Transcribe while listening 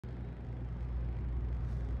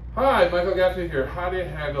Hi, Michael Gaffney here. How do you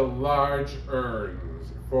handle large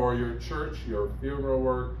urns for your church, your funeral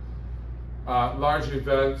work, large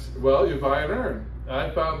events? Well, you buy an urn. I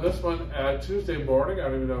found this one at Tuesday morning. I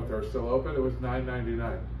don't even know if they're still open. It was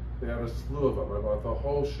 $9.99. They had a slew of them. I bought the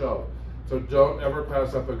whole shelf. So don't ever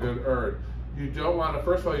pass up a good urn. You don't want to,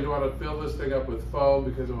 first of all, you don't want to fill this thing up with foam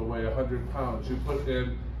because it will weigh 100 pounds. You put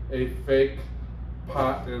in a fake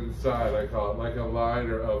pot inside, I call it, like a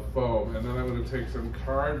liner of foam. And then I'm going to take some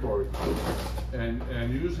cardboard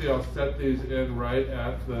and usually I'll set these in right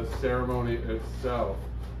at the ceremony itself.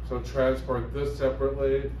 So transport this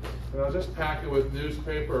separately, and I'll just pack it with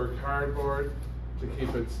newspaper or cardboard to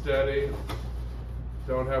keep it steady.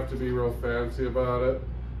 Don't have to be real fancy about it.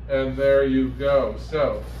 And there you go.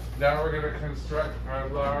 So now we're going to construct our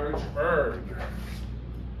large urn.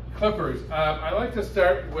 Clippers. I like to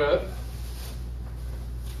start with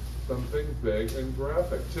something big and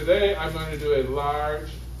graphic. Today I'm going to do a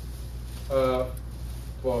large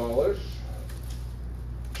Polish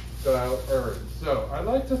style urn. So I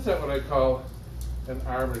like to set what I call an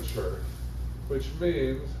armature, which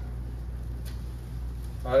means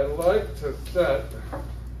I like to set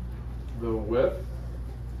the width,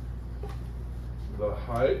 the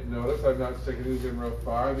height. Notice I'm not sticking these in real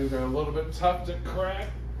far. These are a little bit tough to crack.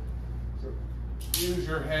 So use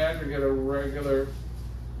your hand to get a regular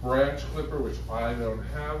branch clipper, which I don't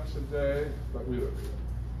have today, but we don't need it.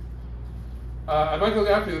 I'm Michael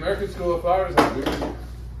Gaffney, the American School of Flowers. We've been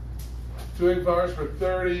doing flowers for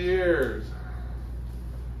 30 years.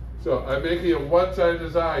 So I'm making a one-side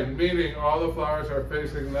design, meaning all the flowers are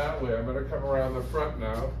facing that way. I'm going to come around the front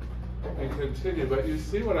now and continue. But you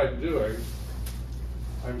see what I'm doing.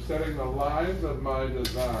 I'm setting the lines of my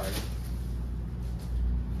design.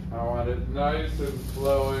 I want it nice and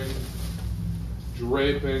flowing,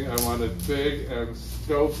 draping. I want it big and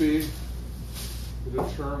scopy, the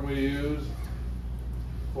term we use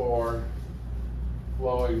for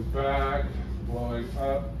flowing back, blowing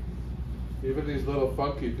up. Even these little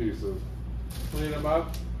funky pieces. Clean them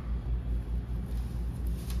up,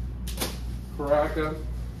 crack them,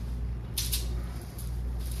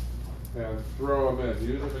 and throw them in.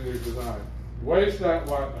 Use them in your design. Waste not,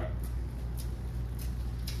 want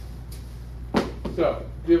not. So,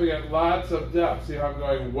 giving it lots of depth. See how I'm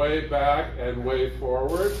going way back and way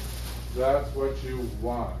forward? That's what you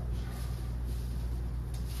want.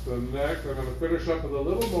 So next, I'm going to finish up with a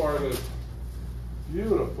little more of this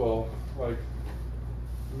beautiful, like,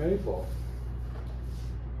 maple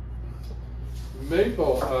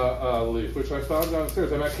leaf, which I found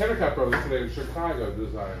downstairs. I'm at Kennecott Brothers today in Chicago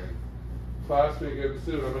designing. Class begins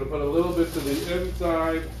soon. I'm going to put a little bit to the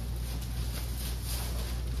inside,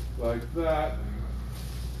 like that.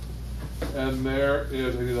 And there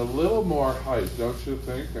is, I need a little more height, don't you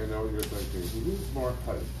think? I know what you're thinking. You need more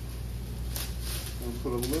height. I'm going to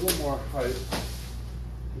put a little more height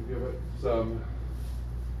to give it some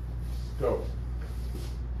scope.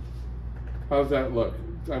 How's that look?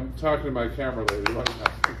 I'm talking to my camera lady right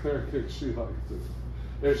now. There, she likes it.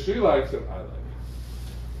 If she likes it, I like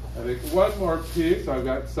it. I think one more piece. I've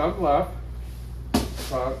got some left.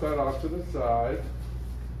 Toss that off to the side.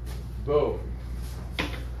 Boom.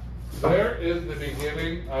 There is the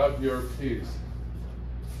beginning of your piece.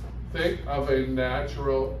 Think of a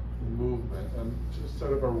natural movement and just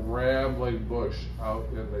sort of a rambling bush out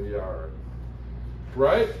in the yard.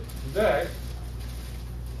 Right? Next,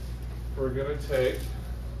 we're going to take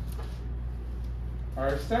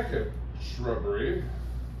our second shrubbery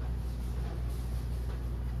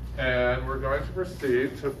and we're going to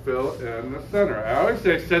proceed to fill in the center. I always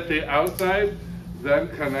say set the outside, then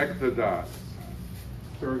connect the dots.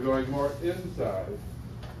 So we're going more inside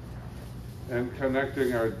and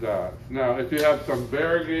connecting our dots. Now, if you have some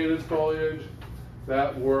variegated foliage,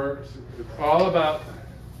 that works. It's all about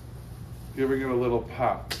giving it a little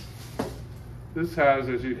pop. This has,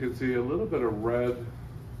 as you can see, a little bit of red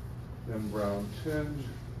and brown tinge.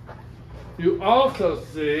 You also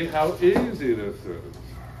see how easy this is.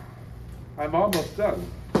 I'm almost done.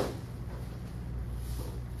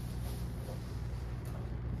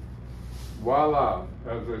 Voila,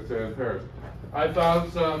 as they say in Paris. I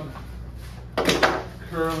found some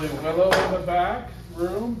curly willow in the back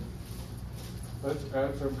room. Let's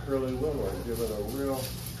add some curly willow and give it a real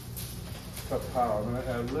kapow. I'm going to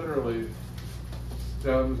add literally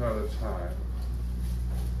stems at a time.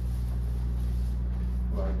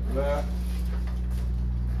 Like that.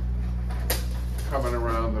 Coming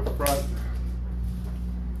around the front.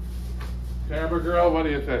 Camera girl, what do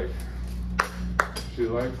you think? She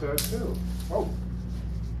likes that too. Oh,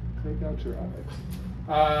 take out your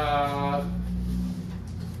eye.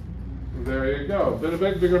 There you go. Bit of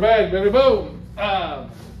big, bigger bang, bigger boom. How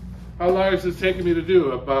long is this taking me to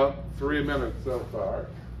do? About 3 minutes so far.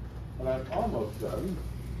 And I'm almost done.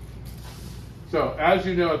 So, as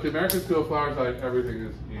you know, at the American School of Flower Science, everything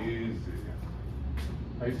is easy.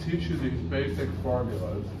 I teach you these basic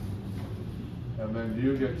formulas, and then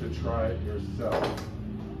you get to try it yourself.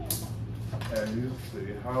 And you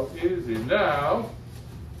see how easy. Now,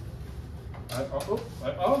 I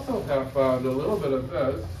also have found a little bit of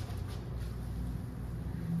this.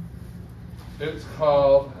 It's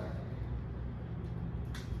called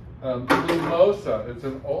Plumosa. It's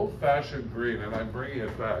an old-fashioned green, and I'm bringing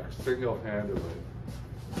it back single-handedly.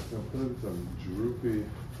 I'm putting some droopy,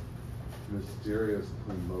 mysterious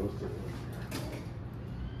Plumosa in here.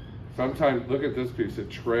 Sometimes, look at this piece.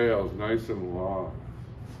 It trails nice and long.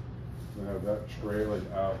 I have that trailing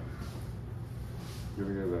out,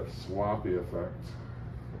 giving it that swampy effect,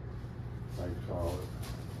 I call it.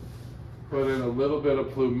 Put in a little bit of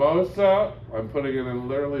Plumosa. I'm putting it in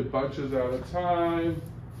literally bunches at a time.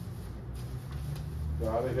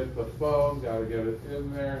 Gotta hit the foam, gotta get it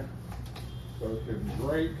in there so it can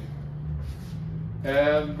drink.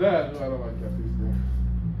 And then, I don't like that piece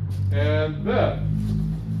there. And then,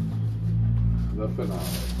 the finale.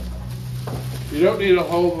 You don't need a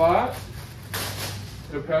whole lot.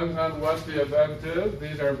 Depends on what the event is.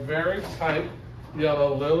 These are very tight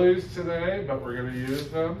yellow lilies today, but we're going to use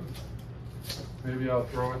them. Maybe I'll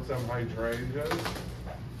throw in some hydrangeas.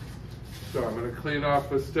 So I'm going to clean off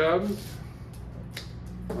the stems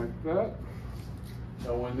like that.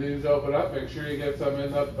 And when these open up, make sure you get some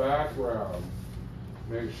in the background.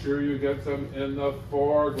 Make sure you get some in the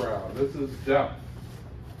foreground. This is depth.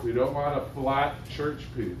 We don't want a flat church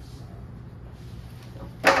piece.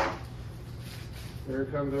 Here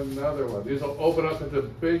comes another one. These will open up into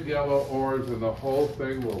big yellow orbs and the whole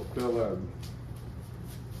thing will fill in.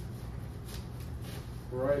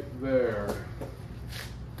 Right there.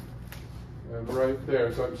 And right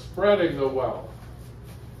there. So I'm spreading the wealth.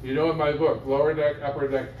 You know in my book, Lower Deck, Upper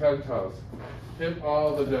Deck, Penthouse, hit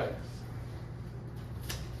all the decks.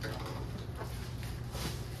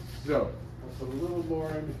 So, I'll put a little more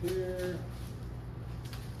in here.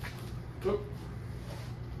 Oop.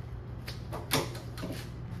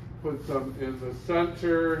 Put some in the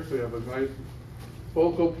center, so you have a nice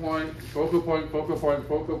focal point, focal point, focal point,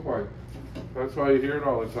 focal point. That's why you hear it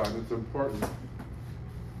all the time. It's important.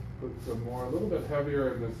 Put some more, a little bit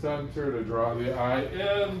heavier in the center to draw the eye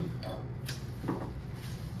in.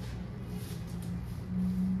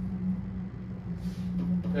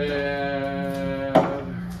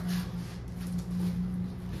 And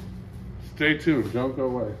stay tuned, don't go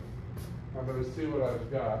away. I'm going to see what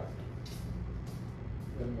I've got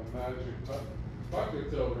in the magic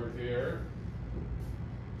buckets over here.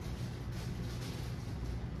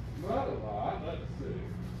 Not a lot, let's see.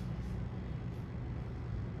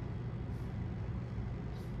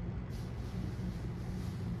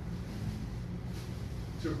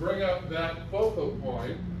 To bring up that focal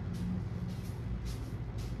point,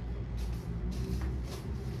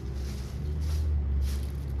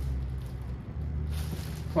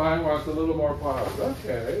 client wants a little more flowers.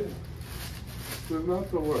 Okay, so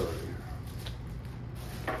not to worry.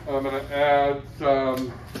 I'm going to add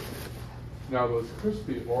some. Now those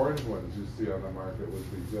crispy orange ones you see on the market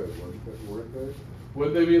would be good, weren't they?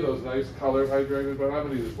 Wouldn't they be those nice colored hydrangeas? But I'm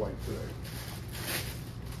going to use white today.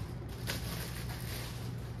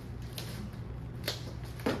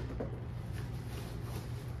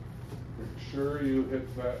 Make sure you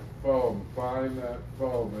hit that foam, find that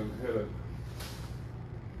foam and hit it.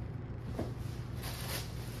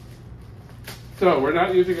 So we're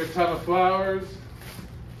not using a ton of flowers.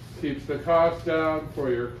 Keeps the cost down for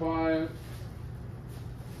your client.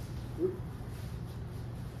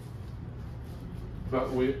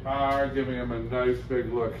 But we are giving them a nice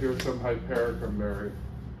big look. Here's some Hypericum berry.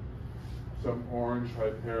 Some orange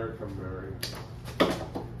Hypericum berry.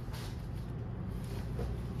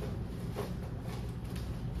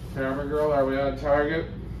 Camera girl, are we on target?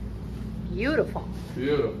 Beautiful.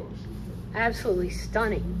 Beautiful. Absolutely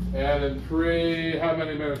stunning. And in 3, how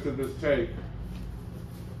many minutes did this take?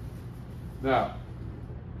 Now,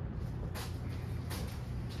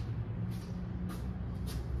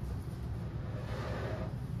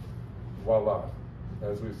 voila,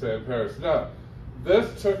 as we say in Paris. Now,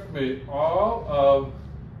 this took me all of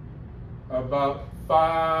about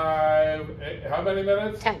 5, 8, how many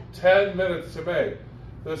minutes? 10. 10 minutes to make.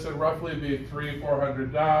 This would roughly be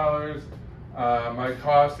 $300-400. My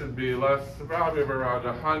cost would be less, probably around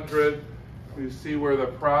 $100. You see where the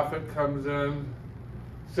profit comes in.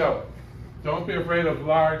 So, Don't be afraid of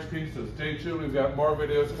large pieces. Stay tuned, we've got more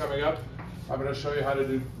videos coming up. I'm going to show you how to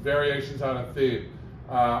do variations on a theme.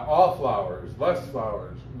 All flowers, less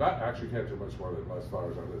flowers. Not actually, can't do much more than less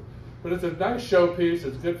flowers on this. But it's a nice showpiece.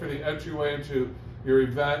 It's good for the entryway into your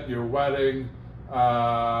event, your wedding,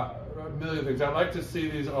 a million things. I like to see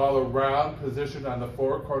these all around, positioned on the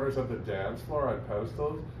four corners of the dance floor on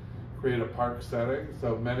pedestals. Create a park setting.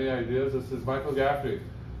 So many ideas. This is Michael Gaffney.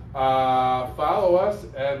 Follow us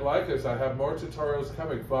and like us. I have more tutorials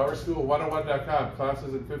coming. Flowerschool101.com.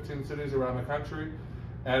 Classes in 15 cities around the country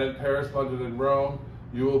and in Paris, London, and Rome.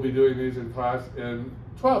 You will be doing these in class in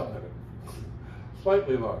 12 minutes.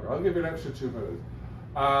 Slightly longer. I'll give you an extra 2 minutes.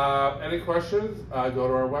 Any questions? Go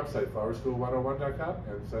to our website, flowerschool101.com,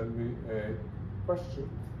 and send me a question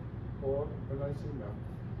or a nice email.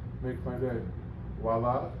 Make my day.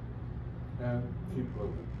 Voila, and keep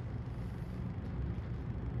blooming.